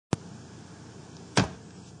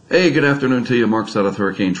Hey, good afternoon to you. Mark South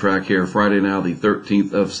HurricaneTrack here. Friday now, the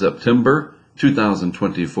 13th of September,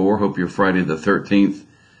 2024. Hope your Friday the 13th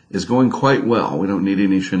is going quite well. We don't need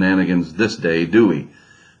any shenanigans this day, do we?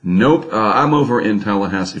 Nope. I'm over in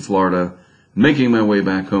Tallahassee, Florida, making my way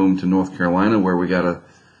back home to North Carolina, where we got to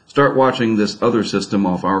start watching this other system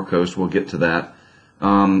off our coast. We'll get to that.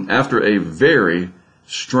 After a very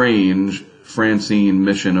strange Francine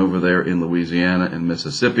mission over there in Louisiana and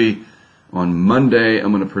Mississippi, on Monday,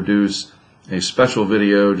 I'm going to produce a special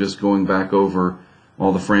video just going back over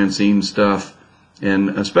all the Francine stuff,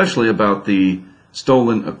 and especially about the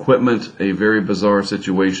stolen equipment, a very bizarre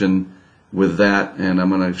situation with that, and I'm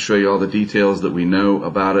going to show you all the details that we know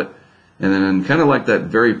about it. And then kind of like that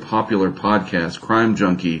very popular podcast, Crime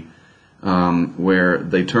Junkie, where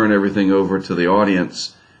they turn everything over to the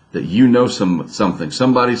audience that you know something.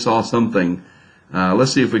 Somebody saw something.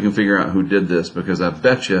 Let's see if we can figure out who did this, because I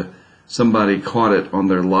bet you somebody caught it on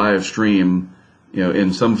their live stream,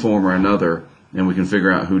 in some form or another, and we can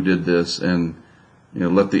figure out who did this and,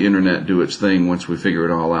 let the internet do its thing once we figure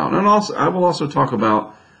it all out. And I will also talk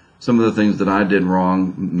about some of the things that I did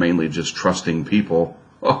wrong, mainly just trusting people.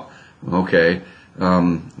 Oh, okay.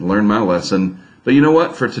 Learn my lesson. But you know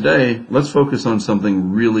what? For today, let's focus on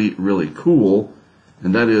something really, really cool,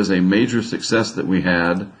 and that is a major success that we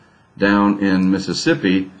had down in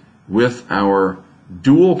Mississippi with our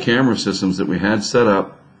dual camera systems that we had set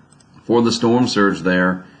up for the storm surge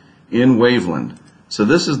there in Waveland. So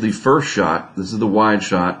this is the first shot. This is the wide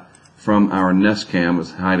shot from our Nest Cam.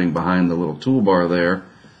 It's hiding behind the little toolbar there.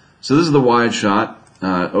 So this is the wide shot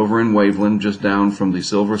over in Waveland, just down from the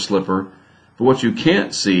Silver Slipper. But what you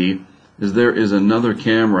can't see is there is another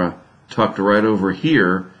camera tucked right over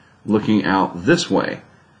here looking out this way.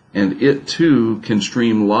 And it too can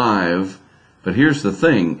stream live. But here's the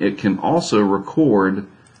thing, it can also record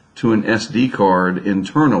to an SD card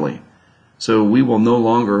internally. So we will no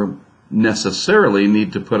longer necessarily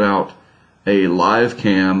need to put out a live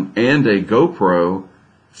cam and a GoPro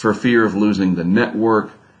for fear of losing the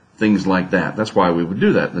network, things like that. That's why we would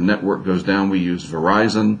do that. The network goes down. We use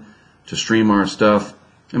Verizon to stream our stuff.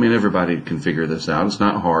 I mean, everybody can figure this out. It's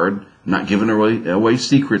not hard. I'm not giving away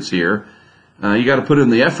secrets here. You got to put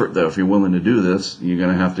in the effort, though. If you're willing to do this, you're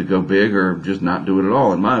going to have to go big or just not do it at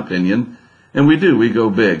all, in my opinion. And we do. We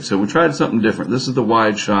go big. So we tried something different. This is the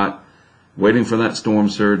wide shot, waiting for that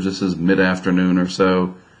storm surge. This is mid-afternoon or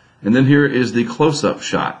so. And then here is the close-up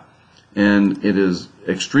shot. And it is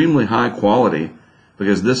extremely high quality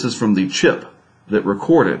because this is from the chip that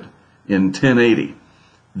recorded in 1080.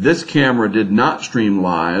 This camera did not stream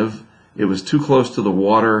live. It was too close to the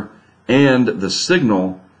water, and the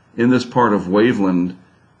signal in this part of Waveland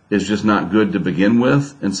is just not good to begin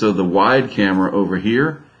with. And so the wide camera over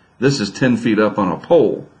here, this is 10 feet up on a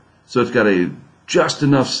pole. So it's got just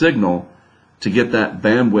enough signal to get that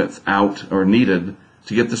bandwidth out, or needed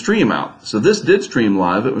to get the stream out. So this did stream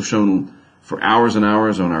live. It was shown for hours and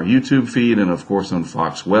hours on our YouTube feed and of course on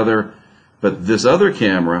Fox Weather. But this other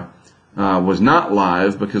camera was not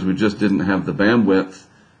live because we just didn't have the bandwidth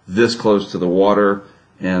this close to the water,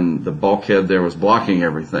 and the bulkhead there was blocking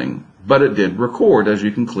everything. But it did record, as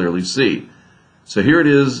you can clearly see. So here it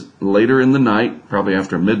is later in the night, probably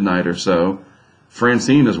after midnight or so.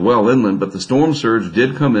 Francine is well inland, but the storm surge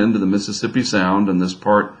did come into the Mississippi Sound in this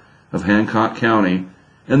part of Hancock County.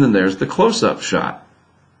 And then there's the close-up shot.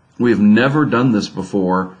 We've never done this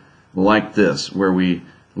before like this, where we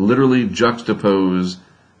literally juxtapose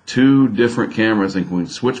two different cameras and we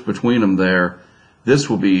switch between them there. This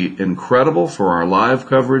will be incredible for our live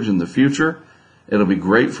coverage in the future. It'll be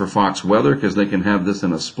great for Fox Weather because they can have this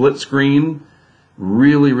in a split screen.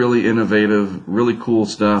 Really, really innovative, really cool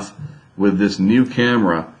stuff with this new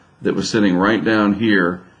camera that was sitting right down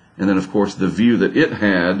here. And then, of course, the view that it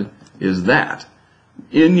had is that.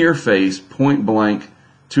 In your face, point blank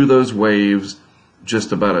to those waves,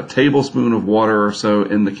 just about a tablespoon of water or so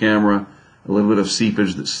in the camera, a little bit of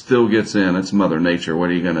seepage that still gets in. It's Mother Nature.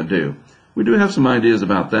 What are you going to do? We do have some ideas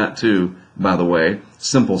about that too, by the way,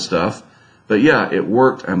 simple stuff. But yeah, it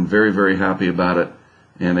worked. I'm very, very happy about it.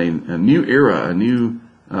 And a new era, a new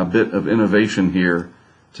bit of innovation here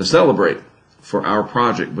to celebrate for our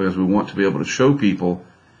project, because we want to be able to show people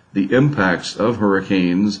the impacts of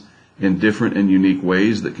hurricanes in different and unique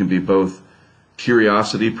ways that can be both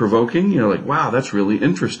curiosity provoking, like, wow, that's really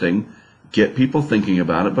interesting, get people thinking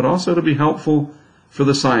about it, but also to be helpful for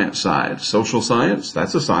the science side. Social science,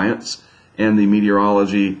 that's a science, and the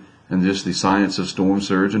meteorology and just the science of storm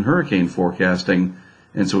surge and hurricane forecasting.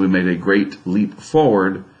 And so we made a great leap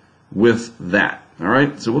forward with that. All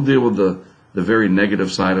right, so we'll deal with the very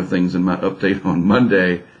negative side of things in my update on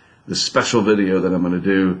Monday. this special video that I'm going to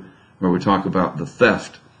do where we talk about the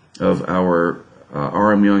theft of our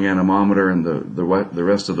RM Young anemometer and the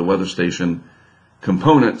rest of the weather station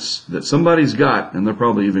components that somebody's got, and they're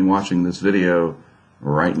probably even watching this video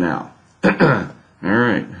right now. All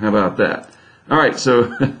right, how about that? All right,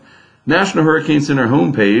 so National Hurricane Center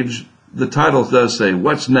homepage, the title does say,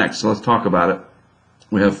 what's next? So let's talk about it.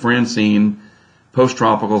 We have Francine,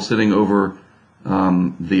 post-tropical, sitting over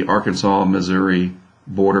the Arkansas-Missouri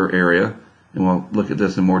border area, and we'll look at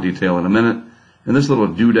this in more detail in a minute. And this little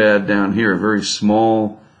doodad down here, a very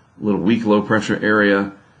small, little weak low-pressure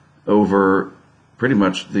area over pretty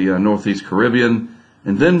much the Northeast Caribbean.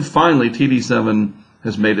 And then finally, TD7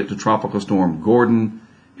 has made it to Tropical Storm Gordon.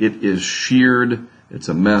 It is sheared. It's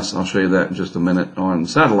a mess. I'll show you that in just a minute on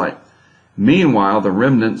satellite. Meanwhile, the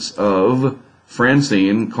remnants of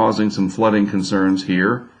Francine causing some flooding concerns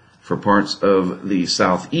here for parts of the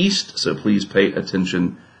southeast, so please pay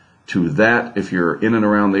attention to that. If you're in and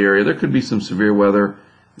around the area, there could be some severe weather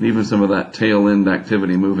and even some of that tail end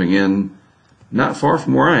activity moving in. Not far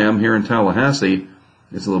from where I am here in Tallahassee.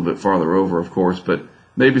 It's a little bit farther over, of course, but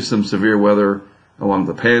maybe some severe weather along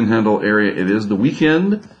the Panhandle area. It is the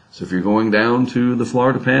weekend, so if you're going down to the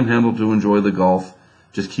Florida Panhandle to enjoy the Gulf,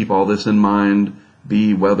 just keep all this in mind.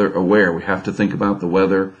 Be weather aware. We have to think about the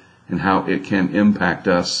weather and how it can impact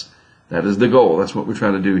us. That is the goal. That's what we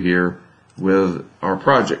try to do here with our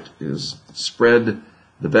project, is spread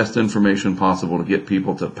the best information possible to get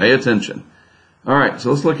people to pay attention. All right,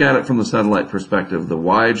 so let's look at it from the satellite perspective. The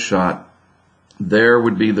wide shot, there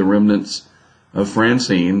would be the remnants of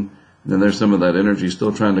Francine. Then there's some of that energy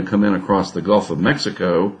still trying to come in across the Gulf of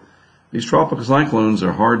Mexico. These tropical cyclones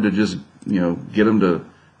are hard to just, get them to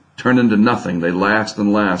turn into nothing. They last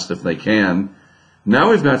and last if they can. Now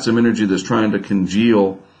we've got some energy that's trying to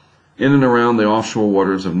congeal in and around the offshore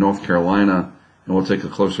waters of North Carolina, and we'll take a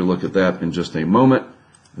closer look at that in just a moment.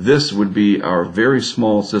 This would be our very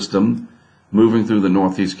small system moving through the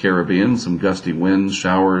Northeast Caribbean, some gusty winds,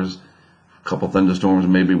 showers, a couple thunderstorms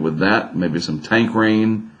maybe with that, maybe some tank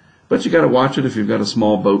rain. But you got to watch it if you've got a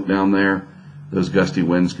small boat down there. Those gusty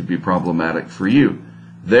winds could be problematic for you.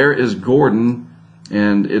 There is Gordon,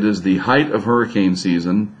 and it is the height of hurricane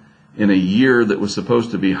season in a year that was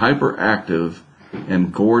supposed to be hyperactive,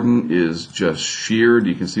 and Gordon is just sheared.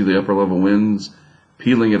 You can see the upper level winds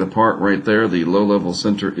peeling it apart right there. The low level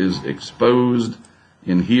center is exposed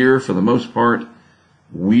in here for the most part.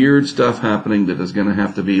 Weird stuff happening that is going to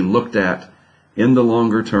have to be looked at in the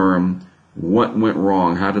longer term. What went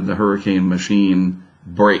wrong? How did the hurricane machine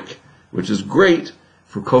break? Which is great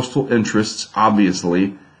for coastal interests,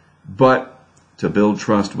 obviously, but to build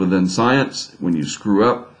trust within science, when you screw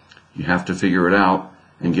up, you have to figure it out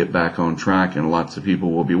and get back on track, and lots of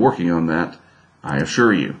people will be working on that, I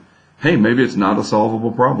assure you. Hey, maybe it's not a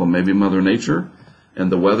solvable problem. Maybe Mother Nature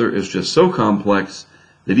and the weather is just so complex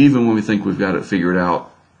that even when we think we've got it figured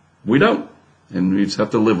out, we don't, and we just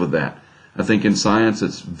have to live with that. I think in science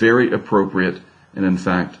it's very appropriate and, in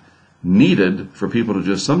fact, needed for people to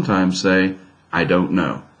just sometimes say, I don't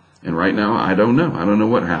know. And right now, I don't know. I don't know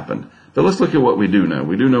what happened. But let's look at what we do know.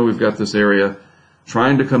 We do know we've got this area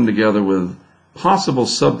trying to come together with possible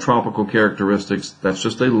subtropical characteristics. That's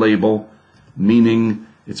just a label, meaning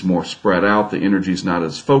it's more spread out, the energy's not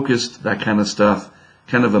as focused, that kind of stuff.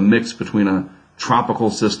 Kind of a mix between a tropical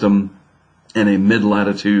system and a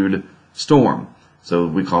mid-latitude storm. So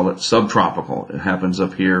we call it subtropical. It happens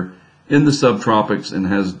up here in the subtropics and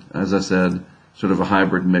has, as I said, sort of a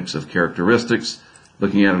hybrid mix of characteristics.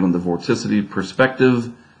 Looking at it on the vorticity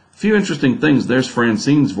perspective, a few interesting things. There's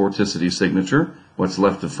Francine's vorticity signature, what's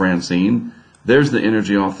left of Francine. There's the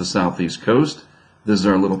energy off the southeast coast. This is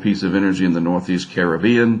our little piece of energy in the Northeast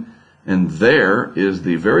Caribbean. And there is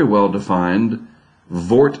the very well-defined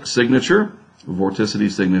vort signature,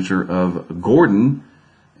 vorticity signature of Gordon.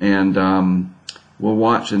 And we'll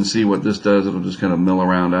watch and see what this does. It'll just kind of mill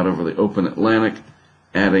around out over the open Atlantic,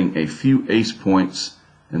 adding a few ace points,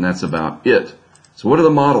 and that's about it. So what do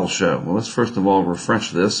the models show? Well, let's first of all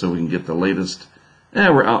refresh this so we can get the latest.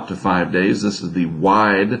 We're out to 5 days. This is the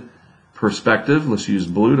wide perspective. Let's use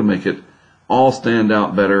blue to make it all stand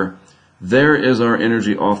out better. There is our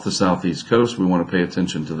energy off the southeast coast. We want to pay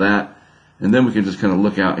attention to that. And then we can just kind of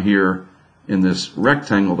look out here in this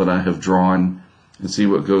rectangle that I have drawn and see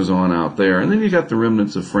what goes on out there. And then you got the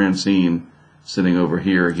remnants of Francine sitting over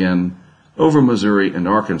here again, over Missouri and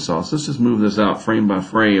Arkansas. So let's just move this out frame by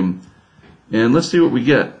frame, and let's see what we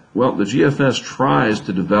get. Well, the GFS tries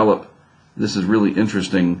to develop, this is really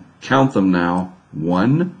interesting, count them now,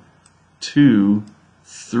 1, 2,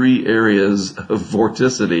 3 areas of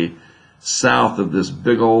vorticity south of this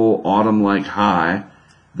big old autumn-like high.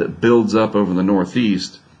 that builds up over the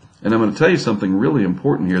northeast. And I'm going to tell you something really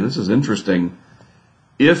important here. This is interesting.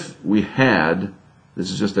 If we had,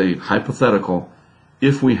 this is just a hypothetical,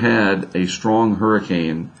 if we had a strong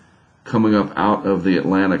hurricane coming up out of the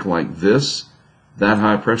Atlantic like this, that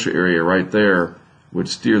high pressure area right there would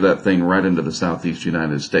steer that thing right into the southeast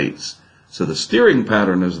United States. So the steering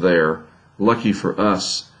pattern is there. Lucky for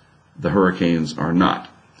us, the hurricanes are not.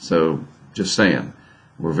 So just saying,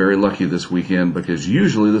 we're very lucky this weekend, because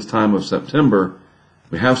usually this time of September,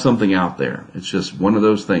 we have something out there. It's just one of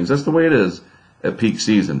those things. That's the way it is at peak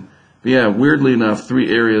season. But yeah, weirdly enough,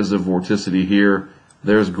 3 areas of vorticity here.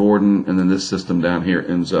 There's Gordon, and then this system down here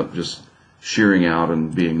ends up just shearing out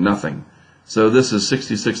and being nothing. So this is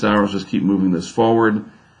 66 hours. Just keep moving this forward.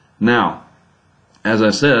 Now, as I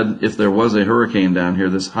said, if there was a hurricane down here,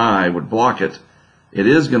 this high would block it. It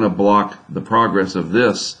is going to block the progress of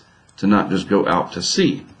this to not just go out to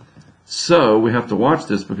sea. So we have to watch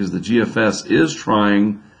this, because the GFS is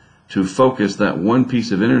trying to focus that one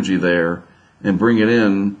piece of energy there and bring it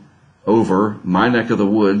in over my neck of the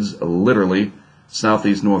woods, literally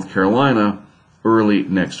southeast North Carolina, early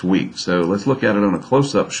next week. So let's look at it on a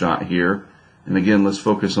close-up shot here. And again, let's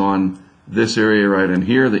focus on this area right in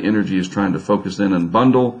here. The energy is trying to focus in and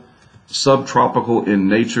bundle. Subtropical in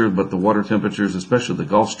nature, but the water temperatures, especially the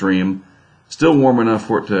Gulf Stream, still warm enough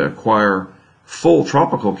for it to acquire full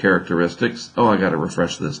tropical characteristics. Oh, I got to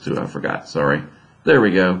refresh this too. I forgot. Sorry. There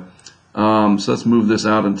we go. So let's move this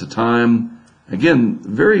out into time. Again,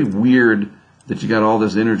 very weird that you got all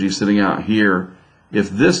this energy sitting out here. If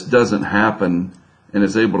this doesn't happen and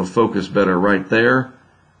it's able to focus better right there,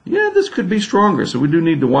 yeah, this could be stronger. So we do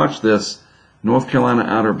need to watch this. North Carolina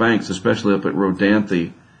Outer Banks, especially up at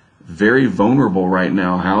Rodanthe, very vulnerable right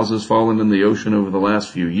now. Houses fallen in the ocean over the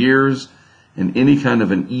last few years, and any kind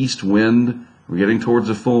of an east wind, we're getting towards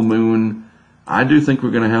a full moon. I do think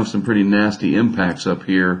we're going to have some pretty nasty impacts up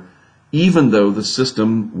here, even though the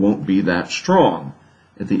system won't be that strong.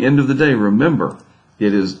 At the end of the day, remember,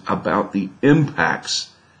 it is about the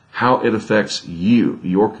impacts, how it affects you,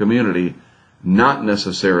 your community, not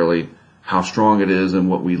necessarily how strong it is and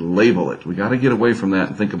what we label it. We got to get away from that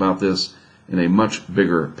and think about this in a much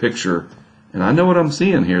bigger picture. And I know what I'm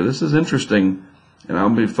seeing here. This is interesting, and I'll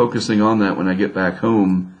be focusing on that when I get back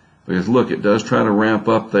home, because look, it does try to ramp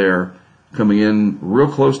up there, coming in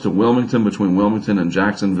real close to Wilmington, between Wilmington and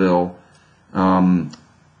Jacksonville,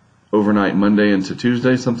 overnight Monday into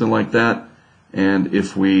Tuesday, something like that. And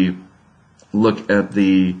if we look at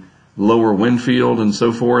the lower wind field and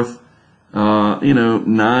so forth, what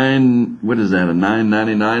is that, a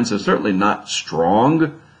 999? So certainly not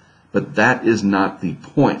strong, but that is not the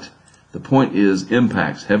point. The point is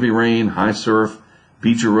impacts, heavy rain, high surf,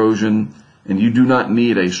 beach erosion, and you do not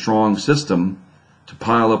need a strong system to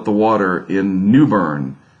pile up the water in New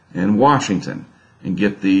Bern and Washington and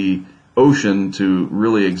get the ocean to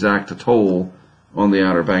really exact a toll on the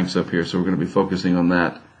Outer Banks up here. So we're going to be focusing on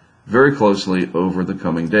that very closely over the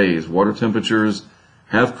coming days. Water temperatures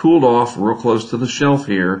have cooled off real close to the shelf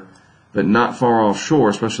here, but not far offshore,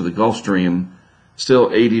 especially the Gulf Stream,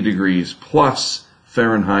 still 80 degrees plus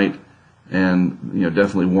Fahrenheit, and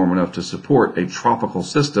definitely warm enough to support a tropical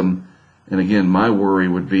system. And again, my worry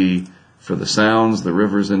would be for the sounds, the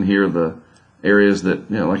rivers in here, the areas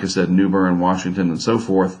that, like I said, New Bern, Washington, and so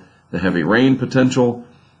forth, the heavy rain potential,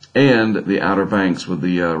 and the Outer Banks with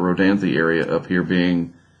the Rodanthe area up here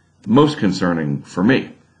being most concerning for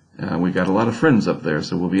me. We've got a lot of friends up there,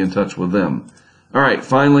 so we'll be in touch with them. All right,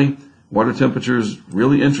 finally, water temperatures,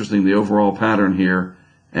 really interesting, the overall pattern here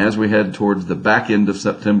as we head towards the back end of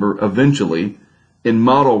September eventually. In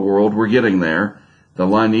model world, we're getting there. The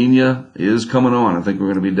La Nina is coming on. I think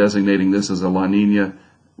we're going to be designating this as a La Nina,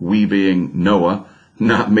 we being NOAA,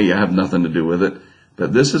 not me. I have nothing to do with it.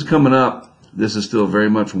 But this is coming up. This is still very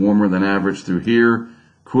much warmer than average through here,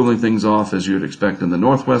 cooling things off as you'd expect in the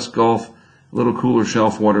Northwest Gulf, a little cooler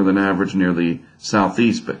shelf water than average near the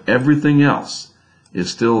southeast, but everything else is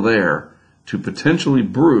still there to potentially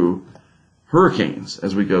brew hurricanes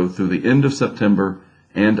as we go through the end of September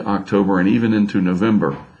and October and even into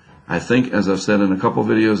November. I think, as I've said in a couple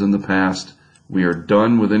videos in the past, we are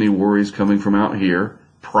done with any worries coming from out here,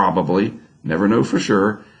 probably, never know for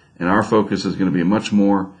sure, and our focus is going to be much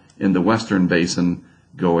more in the Western Basin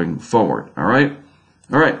going forward. All right?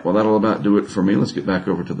 All right, well, that'll about do it for me. Let's get back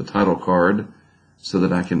over to the title card so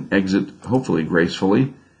that I can exit, hopefully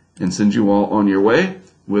gracefully, and send you all on your way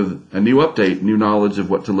with a new update, new knowledge of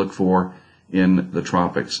what to look for in the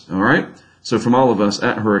tropics. All right? So from all of us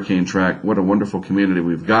at HurricaneTrack, what a wonderful community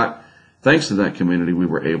we've got. Thanks to that community, we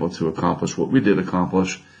were able to accomplish what we did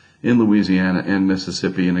accomplish in Louisiana and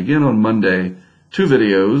Mississippi. And again, on Monday, 2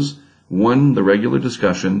 videos, one the regular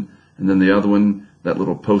discussion, and then the other one, that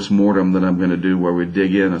little post-mortem that I'm going to do where we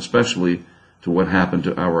dig in especially to what happened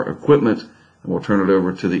to our equipment, and we'll turn it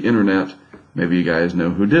over to the internet. Maybe you guys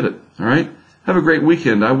know who did it. All right? Have a great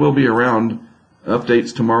weekend. I will be around.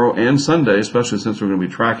 Updates tomorrow and Sunday, especially since we're going to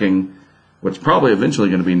be tracking what's probably eventually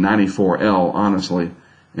going to be 94L, honestly,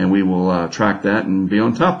 and we will track that and be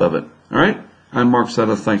on top of it. All right? I'm Mark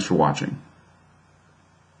Setta. Thanks for watching.